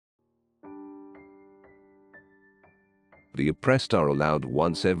The oppressed are allowed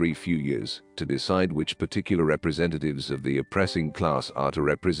once every few years to decide which particular representatives of the oppressing class are to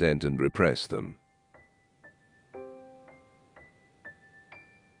represent and repress them.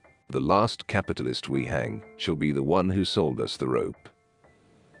 The last capitalist we hang shall be the one who sold us the rope.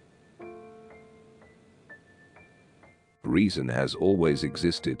 Reason has always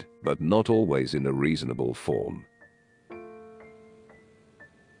existed, but not always in a reasonable form.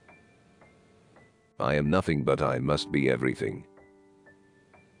 I am nothing, but I must be everything.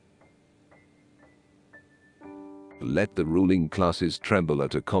 Let the ruling classes tremble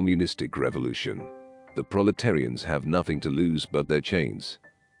at a communistic revolution. The proletarians have nothing to lose but their chains.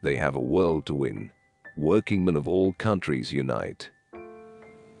 They have a world to win. Workingmen of all countries unite.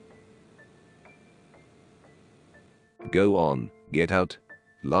 Go on, get out.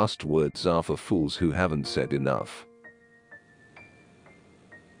 Last words are for fools who haven't said enough.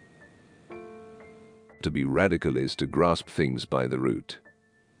 To be radical is to grasp things by the root.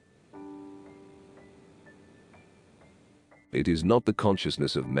 It is not the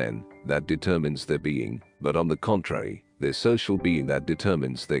consciousness of men that determines their being, but on the contrary, their social being that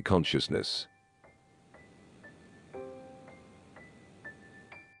determines their consciousness.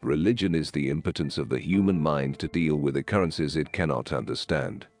 Religion is the impotence of the human mind to deal with occurrences it cannot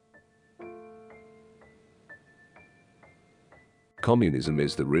understand. Communism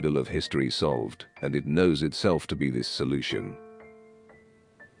is the riddle of history solved, and it knows itself to be this solution.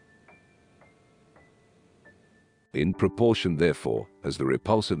 In proportion, therefore, as the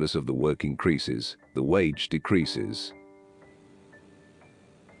repulsiveness of the work increases, the wage decreases.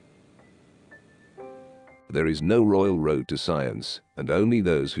 There is no royal road to science, and only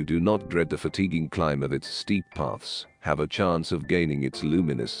those who do not dread the fatiguing climb of its steep paths have a chance of gaining its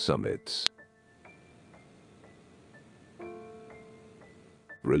luminous summits.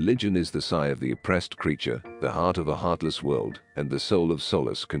 Religion is the sigh of the oppressed creature, the heart of a heartless world, and the soul of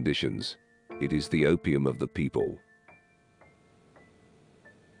soulless conditions. It is the opium of the people.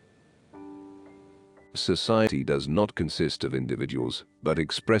 Society does not consist of individuals, but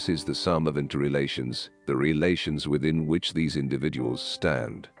expresses the sum of interrelations, the relations within which these individuals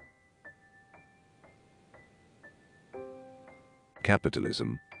stand.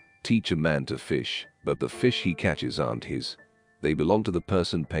 Capitalism. Teach a man to fish, but the fish he catches aren't his. They belong to the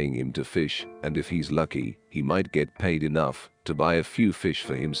person paying him to fish, and if he's lucky, he might get paid enough to buy a few fish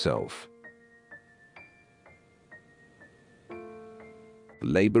for himself.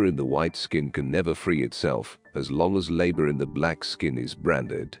 Labor in the white skin can never free itself, as long as labor in the black skin is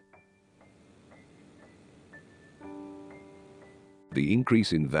branded. The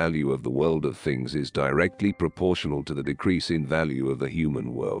increase in value of the world of things is directly proportional to the decrease in value of the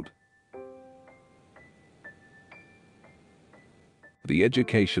human world. The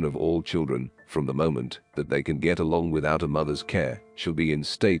education of all children, from the moment that they can get along without a mother's care, shall be in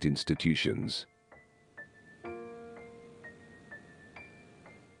state institutions.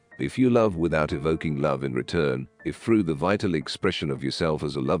 If you love without evoking love in return, if through the vital expression of yourself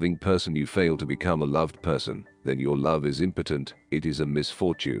as a loving person you fail to become a loved person, then your love is impotent, it is a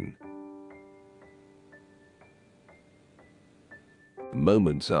misfortune.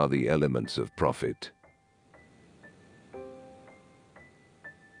 Moments are the elements of profit.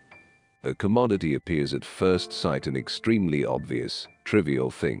 A commodity appears at first sight an extremely obvious, trivial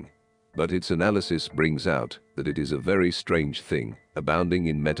thing. But its analysis brings out that it is a very strange thing, abounding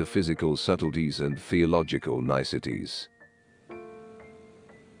in metaphysical subtleties and theological niceties.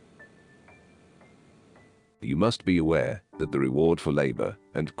 You must be aware that the reward for labor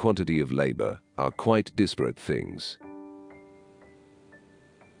and quantity of labor are quite disparate things.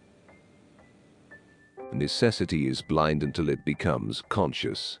 Necessity is blind until it becomes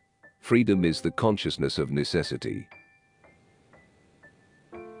conscious. Freedom is the consciousness of necessity.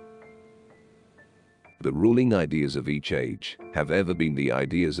 The ruling ideas of each age have ever been the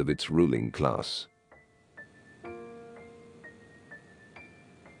ideas of its ruling class.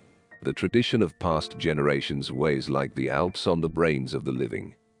 The tradition of past generations weighs like the Alps on the brains of the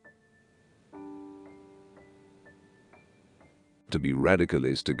living. To be radical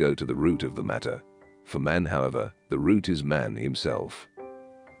is to go to the root of the matter. For man, however, the root is man himself.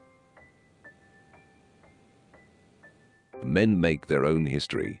 Men make their own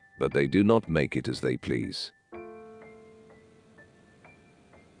history, but they do not make it as they please.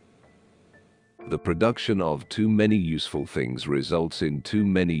 The production of too many useful things results in too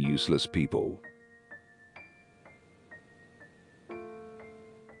many useless people.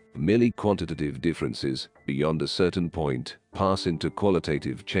 Merely quantitative differences, beyond a certain point, pass into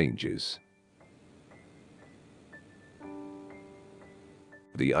qualitative changes.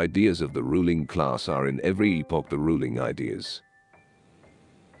 The ideas of the ruling class are in every epoch the ruling ideas.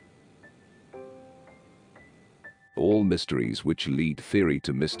 All mysteries which lead theory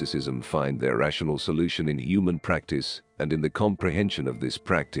to mysticism find their rational solution in human practice and in the comprehension of this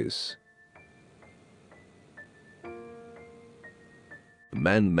practice.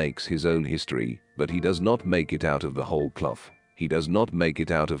 Man makes his own history, but he does not make it out of the whole cloth. He does not make it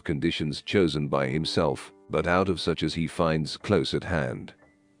out of conditions chosen by himself, but out of such as he finds close at hand.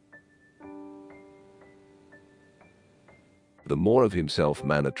 The more of himself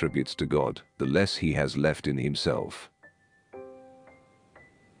man attributes to God, the less he has left in himself.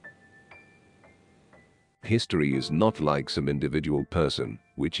 History is not like some individual person,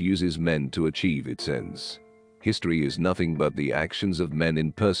 which uses men to achieve its ends. History is nothing but the actions of men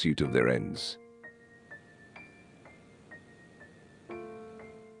in pursuit of their ends.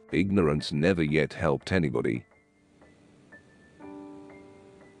 Ignorance never yet helped anybody.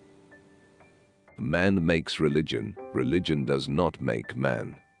 Man makes religion, religion does not make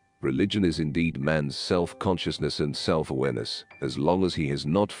man. Religion is indeed man's self-consciousness and self-awareness, as long as he has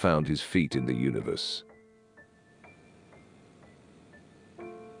not found his feet in the universe.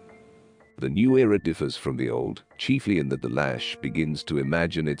 The new era differs from the old, chiefly in that the lash begins to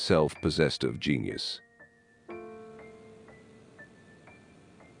imagine itself possessed of genius.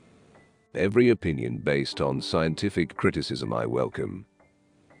 Every opinion based on scientific criticism I welcome.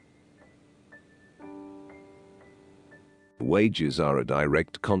 Wages are a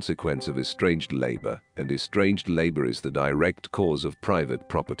direct consequence of estranged labor, and estranged labor is the direct cause of private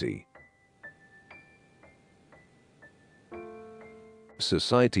property.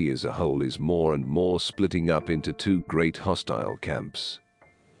 Society as a whole is more and more splitting up into two great hostile camps.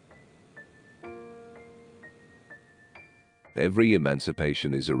 Every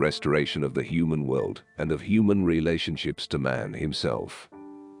emancipation is a restoration of the human world and of human relationships to man himself.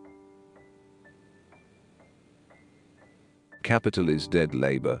 Capital is dead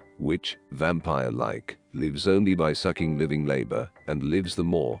labor, which, vampire-like, lives only by sucking living labor, and lives the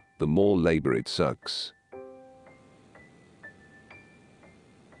more labor it sucks.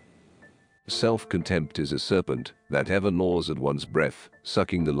 Self-contempt is a serpent that ever gnaws at one's breath,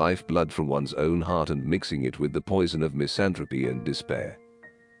 sucking the lifeblood from one's own heart and mixing it with the poison of misanthropy and despair.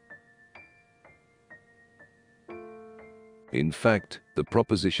 In fact, the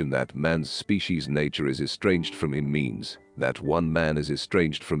proposition that man's species nature is estranged from him means that one man is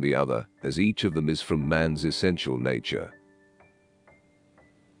estranged from the other, as each of them is from man's essential nature.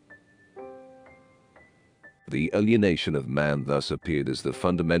 The alienation of man thus appeared as the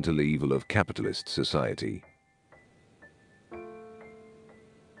fundamental evil of capitalist society.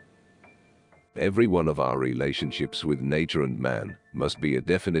 Every one of our relationships with nature and man must be a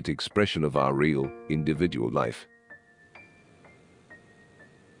definite expression of our real, individual life.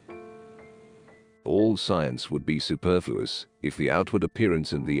 All science would be superfluous if the outward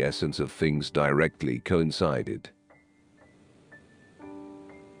appearance and the essence of things directly coincided.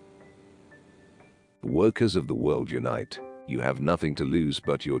 Workers of the world unite. You have nothing to lose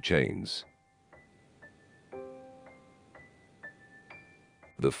but your chains.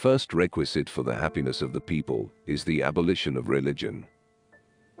 The first requisite for the happiness of the people is the abolition of religion.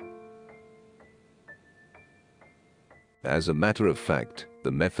 As a matter of fact,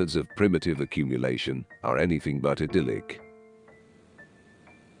 the methods of primitive accumulation are anything but idyllic.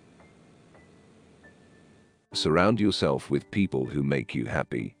 Surround yourself with people who make you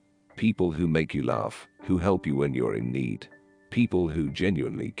happy, people who make you laugh, who help you when you're in need, people who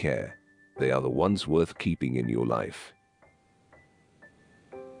genuinely care. They are the ones worth keeping in your life.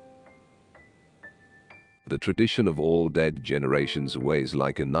 The tradition of all dead generations weighs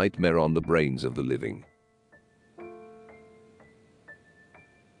like a nightmare on the brains of the living.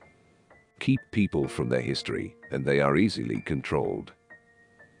 Keep people from their history, and they are easily controlled.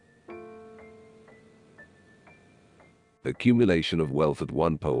 Accumulation of wealth at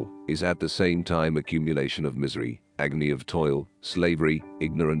one pole is at the same time accumulation of misery, agony of toil, slavery,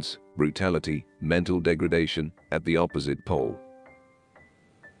 ignorance, brutality, mental degradation at the opposite pole.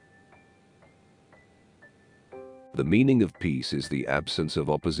 The meaning of peace is the absence of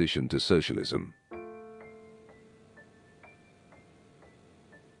opposition to socialism.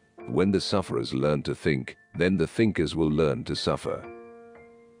 When the sufferers learn to think, then the thinkers will learn to suffer.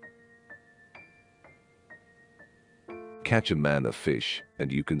 Catch a man a fish, and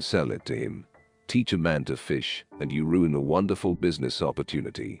you can sell it to him. Teach a man to fish, and you ruin a wonderful business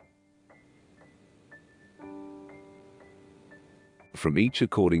opportunity. From each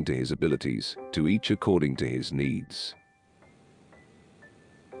according to his abilities, to each according to his needs.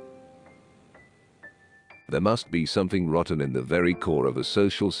 There must be something rotten in the very core of a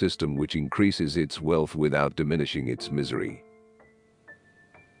social system which increases its wealth without diminishing its misery.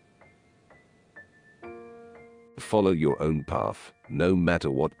 Follow your own path, no matter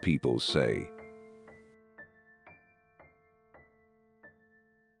what people say.